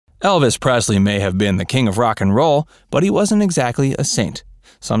Elvis Presley may have been the king of rock and roll, but he wasn't exactly a saint.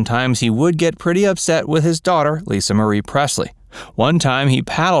 Sometimes he would get pretty upset with his daughter, Lisa Marie Presley. One time he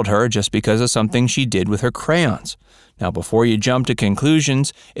paddled her just because of something she did with her crayons. Now, before you jump to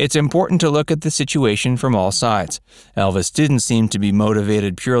conclusions, it's important to look at the situation from all sides. Elvis didn't seem to be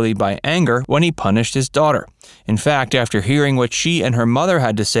motivated purely by anger when he punished his daughter. In fact, after hearing what she and her mother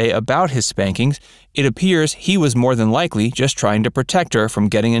had to say about his spankings, it appears he was more than likely just trying to protect her from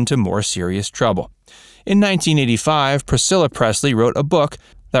getting into more serious trouble. In 1985, Priscilla Presley wrote a book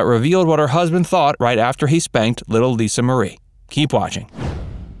that revealed what her husband thought right after he spanked little Lisa Marie. Keep watching.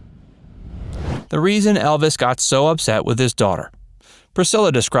 The reason Elvis got so upset with his daughter. Priscilla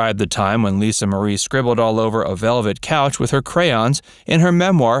described the time when Lisa Marie scribbled all over a velvet couch with her crayons in her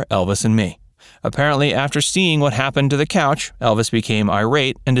memoir, Elvis and Me. Apparently, after seeing what happened to the couch, Elvis became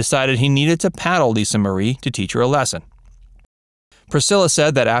irate and decided he needed to paddle Lisa Marie to teach her a lesson. Priscilla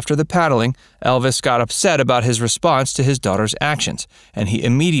said that after the paddling, Elvis got upset about his response to his daughter's actions, and he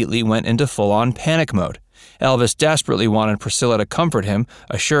immediately went into full-on panic mode. Elvis desperately wanted Priscilla to comfort him,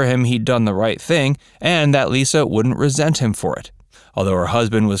 assure him he'd done the right thing, and that Lisa wouldn't resent him for it. Although her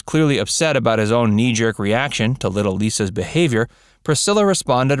husband was clearly upset about his own knee-jerk reaction to little Lisa's behavior, Priscilla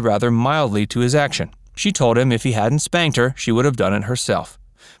responded rather mildly to his action. She told him if he hadn't spanked her, she would have done it herself.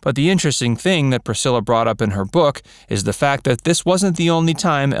 But the interesting thing that Priscilla brought up in her book is the fact that this wasn't the only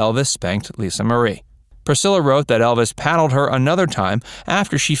time Elvis spanked Lisa Marie. Priscilla wrote that Elvis paddled her another time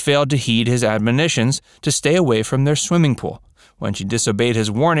after she failed to heed his admonitions to stay away from their swimming pool. When she disobeyed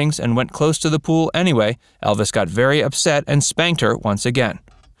his warnings and went close to the pool anyway, Elvis got very upset and spanked her once again.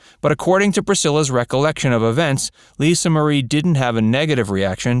 But according to Priscilla's recollection of events, Lisa Marie didn't have a negative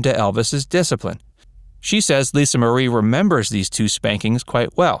reaction to Elvis's discipline. She says Lisa Marie remembers these two spankings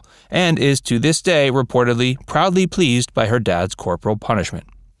quite well and is to this day reportedly proudly pleased by her dad's corporal punishment.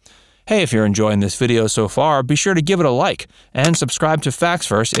 Hey, if you're enjoying this video so far, be sure to give it a like and subscribe to Facts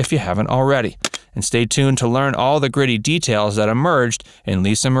First if you haven't already. And stay tuned to learn all the gritty details that emerged in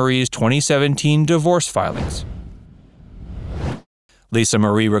Lisa Marie's 2017 divorce filings. Lisa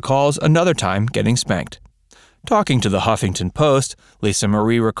Marie recalls another time getting spanked. Talking to the Huffington Post, Lisa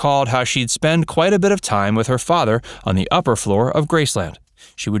Marie recalled how she'd spend quite a bit of time with her father on the upper floor of Graceland.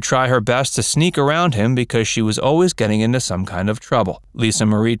 She would try her best to sneak around him because she was always getting into some kind of trouble. Lisa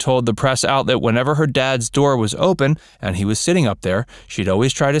Marie told the press outlet whenever her dad's door was open and he was sitting up there, she'd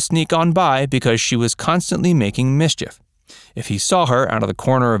always try to sneak on by because she was constantly making mischief. If he saw her out of the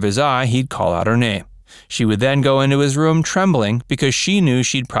corner of his eye, he'd call out her name. She would then go into his room trembling because she knew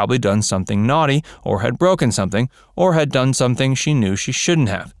she'd probably done something naughty or had broken something or had done something she knew she shouldn't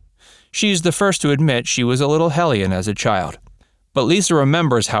have. She's the first to admit she was a little hellion as a child. But Lisa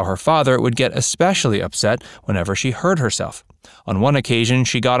remembers how her father would get especially upset whenever she hurt herself. On one occasion,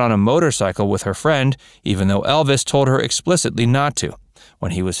 she got on a motorcycle with her friend, even though Elvis told her explicitly not to.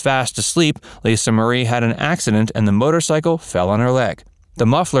 When he was fast asleep, Lisa Marie had an accident and the motorcycle fell on her leg. The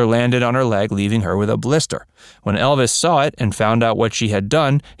muffler landed on her leg, leaving her with a blister. When Elvis saw it and found out what she had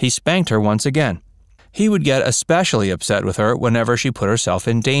done, he spanked her once again. He would get especially upset with her whenever she put herself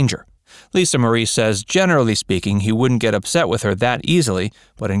in danger. Lisa Marie says, generally speaking, he wouldn't get upset with her that easily,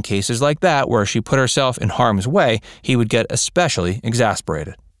 but in cases like that where she put herself in harm's way, he would get especially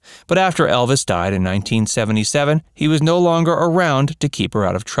exasperated. But after Elvis died in 1977, he was no longer around to keep her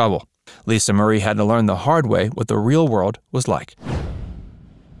out of trouble. Lisa Marie had to learn the hard way what the real world was like.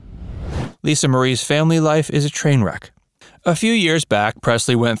 Lisa Marie's family life is a train wreck. A few years back,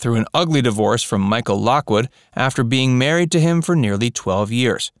 Presley went through an ugly divorce from Michael Lockwood after being married to him for nearly 12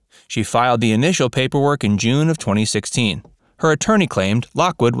 years. She filed the initial paperwork in June of 2016. Her attorney claimed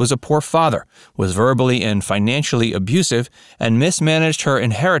Lockwood was a poor father, was verbally and financially abusive, and mismanaged her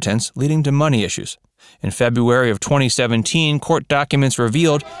inheritance, leading to money issues. In February of 2017, court documents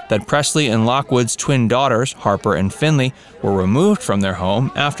revealed that Presley and Lockwood's twin daughters, Harper and Finley, were removed from their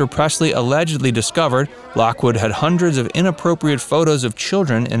home after Presley allegedly discovered Lockwood had hundreds of inappropriate photos of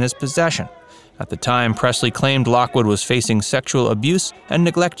children in his possession. At the time, Presley claimed Lockwood was facing sexual abuse and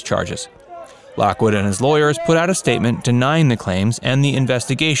neglect charges. Lockwood and his lawyers put out a statement denying the claims, and the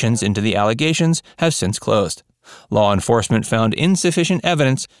investigations into the allegations have since closed. Law enforcement found insufficient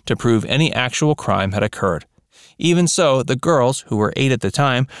evidence to prove any actual crime had occurred. Even so, the girls, who were 8 at the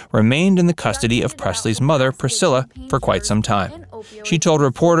time, remained in the custody of Presley's mother, Priscilla, for quite some time. She told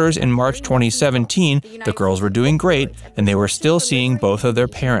reporters in March 2017 the girls were doing great and they were still seeing both of their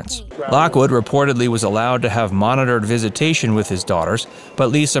parents. Lockwood reportedly was allowed to have monitored visitation with his daughters,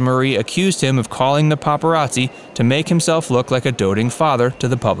 but Lisa Marie accused him of calling the paparazzi to make himself look like a doting father to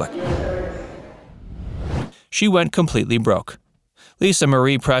the public. She went completely broke. Lisa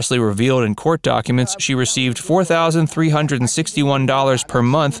Marie Presley revealed in court documents she received $4,361 per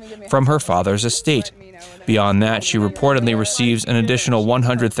month from her father's estate. Beyond that, she reportedly receives an additional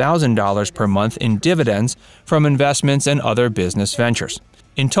 $100,000 per month in dividends from investments and other business ventures.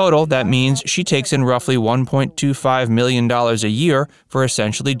 In total, that means she takes in roughly $1.25 million a year for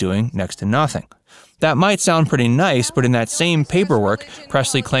essentially doing next to nothing. That might sound pretty nice, but in that same paperwork,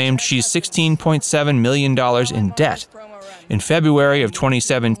 Presley claimed she's $16.7 million in debt. In February of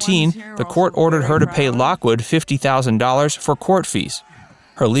 2017, the court ordered her to pay Lockwood $50,000 for court fees.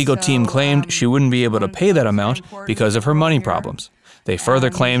 Her legal team claimed she wouldn't be able to pay that amount because of her money problems. They further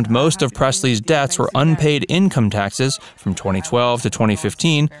claimed most of Presley's debts were unpaid income taxes from 2012 to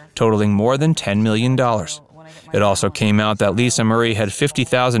 2015, totaling more than $10 million. It also came out that Lisa Marie had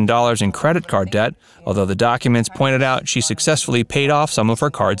 $50,000 in credit card debt, although the documents pointed out she successfully paid off some of her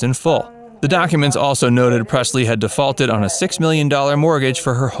cards in full. The documents also noted Presley had defaulted on a $6 million mortgage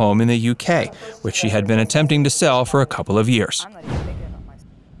for her home in the UK, which she had been attempting to sell for a couple of years.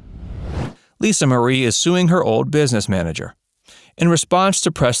 Lisa Marie is suing her old business manager. In response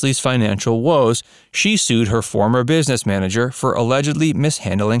to Presley's financial woes, she sued her former business manager for allegedly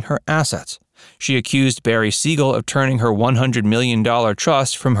mishandling her assets. She accused Barry Siegel of turning her $100 million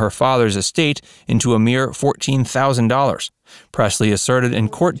trust from her father's estate into a mere $14,000. Presley asserted in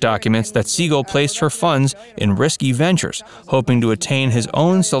court documents that Siegel placed her funds in risky ventures, hoping to attain his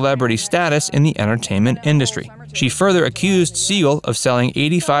own celebrity status in the entertainment industry. She further accused Siegel of selling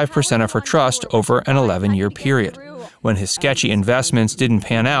 85% of her trust over an 11-year period. When his sketchy investments didn't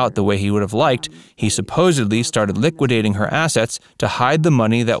pan out the way he would have liked, he supposedly started liquidating her assets to hide the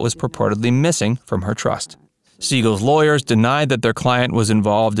money that was purportedly missing from her trust. Siegel's lawyers denied that their client was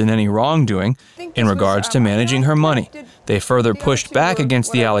involved in any wrongdoing in regards to managing her money. They further pushed back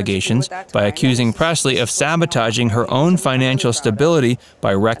against the allegations by accusing Presley of sabotaging her own financial stability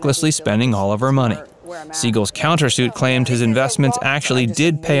by recklessly spending all of her money. Siegel's countersuit claimed his investments actually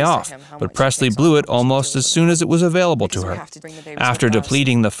did pay off, but Presley blew it almost as soon as it was available to her. After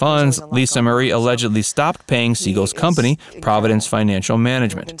depleting the funds, Lisa Marie allegedly stopped paying Siegel's company, Providence Financial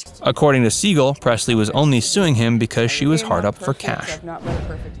Management. According to Siegel, Presley was only suing him because she was hard up for cash.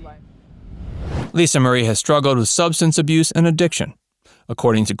 Lisa Marie has struggled with substance abuse and addiction.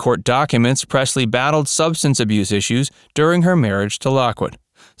 According to court documents, Presley battled substance abuse issues during her marriage to Lockwood.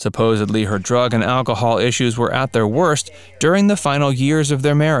 Supposedly, her drug and alcohol issues were at their worst during the final years of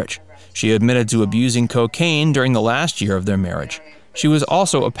their marriage. She admitted to abusing cocaine during the last year of their marriage. She was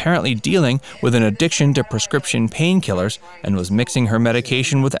also apparently dealing with an addiction to prescription painkillers and was mixing her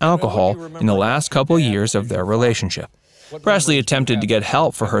medication with alcohol in the last couple years of their relationship. Presley attempted to get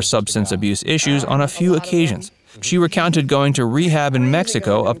help for her substance abuse issues on a few occasions. She recounted going to rehab in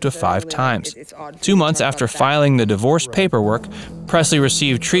Mexico up to 5 times. 2 months after filing the divorce paperwork, Presley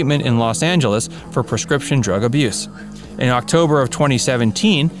received treatment in Los Angeles for prescription drug abuse. In October of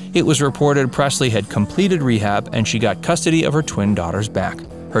 2017, it was reported Presley had completed rehab and she got custody of her twin daughters back.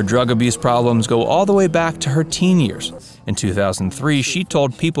 Her drug abuse problems go all the way back to her teen years. In 2003, she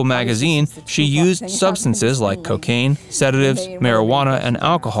told People magazine she used substances like cocaine, sedatives, marijuana, and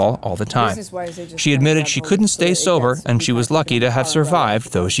alcohol all the time. She admitted she couldn't stay sober and she was lucky to have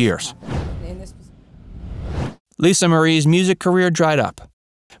survived those years. Lisa Marie's music career dried up.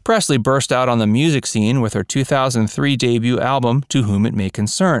 Presley burst out on the music scene with her 2003 debut album, To Whom It May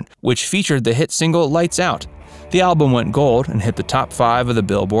Concern, which featured the hit single Lights Out. The album went gold and hit the top 5 of the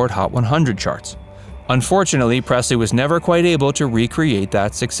Billboard Hot 100 charts. Unfortunately, Presley was never quite able to recreate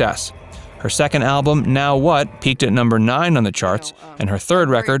that success. Her second album, Now What, peaked at number 9 on the charts, and her third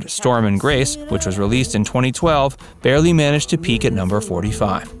record, Storm and Grace, which was released in 2012, barely managed to peak at number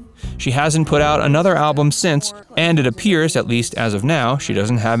 45. She hasn't put out another album since, and it appears, at least as of now, she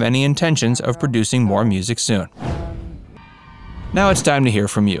doesn't have any intentions of producing more music soon. Now it's time to hear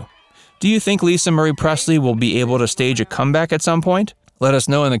from you. Do you think Lisa Marie Presley will be able to stage a comeback at some point? Let us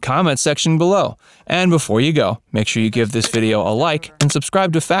know in the comments section below. And before you go, make sure you give this video a like and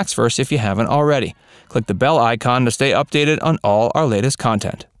subscribe to Facts First if you haven't already. Click the bell icon to stay updated on all our latest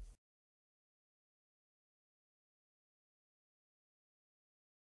content.